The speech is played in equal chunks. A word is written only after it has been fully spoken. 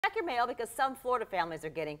Check your mail because some Florida families are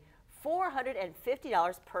getting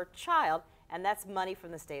 $450 per child, and that's money from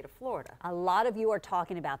the state of Florida. A lot of you are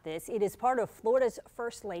talking about this. It is part of Florida's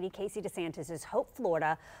First Lady, Casey DeSantis' Hope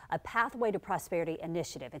Florida, a Pathway to Prosperity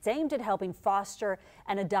initiative. It's aimed at helping foster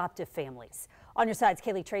and adoptive families. On your sides,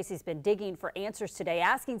 Kaylee Tracy's been digging for answers today,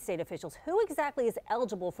 asking state officials who exactly is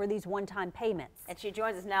eligible for these one-time payments. And she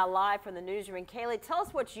joins us now live from the newsroom. Kaylee, tell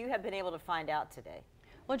us what you have been able to find out today.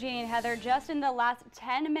 Well, Jeannie and Heather, just in the last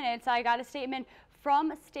 10 minutes, I got a statement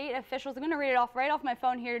from state officials. I'm going to read it off right off my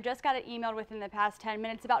phone here. Just got it emailed within the past 10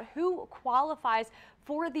 minutes about who qualifies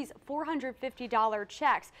for these $450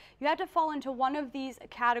 checks. You have to fall into one of these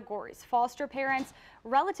categories: foster parents,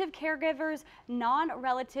 relative caregivers,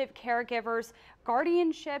 non-relative caregivers,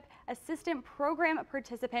 guardianship assistant program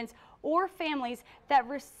participants, or families that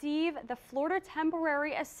receive the Florida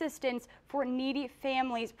Temporary Assistance for Needy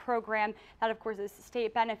Families program. That, of course, is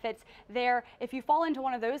state benefits there. If you fall into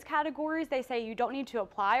one of those categories, they say you don't need to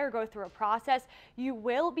apply or go through a process. You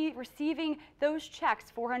will be receiving those checks,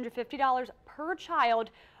 $450 per child,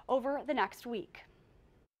 over the next week.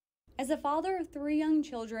 As a father of 3 young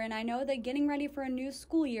children, I know that getting ready for a new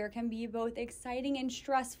school year can be both exciting and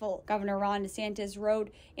stressful. Governor Ron DeSantis wrote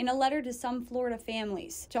in a letter to some Florida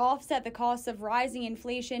families. To offset the costs of rising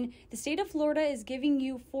inflation, the state of Florida is giving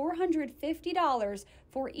you $450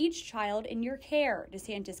 for each child in your care,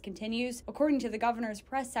 DeSantis continues. According to the governor's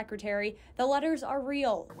press secretary, the letters are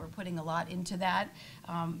real. We're putting a lot into that,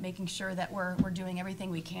 making sure that we're doing everything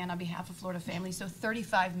we can on behalf of Florida families. So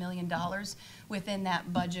 $35 million within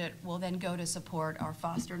that budget will then go to support our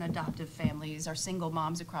foster and adoptive families, our single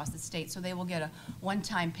moms across the state. So they will get a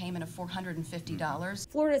one-time payment of $450.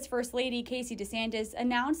 Florida's First Lady, Casey DeSantis,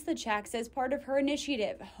 announced the checks as part of her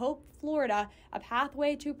initiative, Hope Florida, a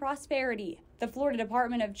Pathway to Prosperity. The Florida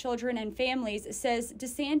Department of Children and Families says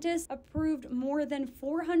DeSantis approved more than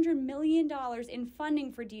 $400 million in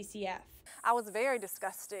funding for DCF. I was very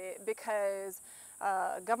disgusted because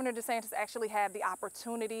Governor DeSantis actually had the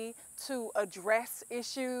opportunity to address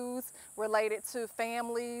issues related to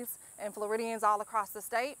families and Floridians all across the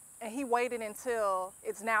state, and he waited until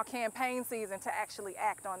it's now campaign season to actually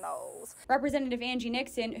act on those. Representative Angie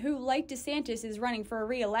Nixon, who, like DeSantis, is running for a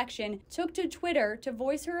re-election, took to Twitter to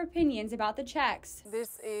voice her opinions about the checks.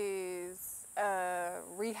 This is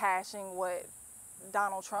rehashing what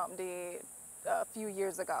Donald Trump did a few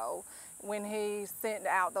years ago when he sent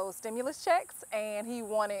out those stimulus checks, and he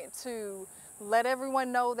wanted to let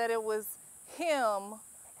everyone know that it was him,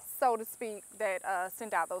 so to speak, that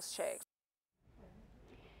sent out those checks.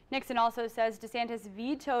 Nixon also says DeSantis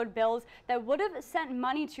vetoed bills that would have sent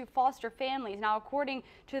money to foster families. Now, according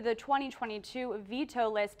to the 2022 veto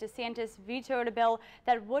list, DeSantis vetoed a bill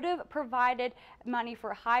that would have provided money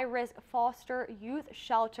for high-risk foster youth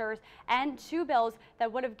shelters and 2 bills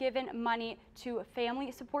that would have given money to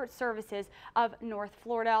Family Support Services of North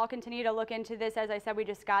Florida. I'll continue to look into this. As I said, we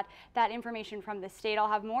just got that information from the state. I'll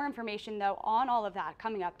have more information, though, on all of that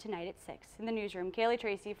coming up tonight at 6. In the newsroom, Kaylee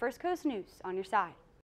Tracy, First Coast News, on your side.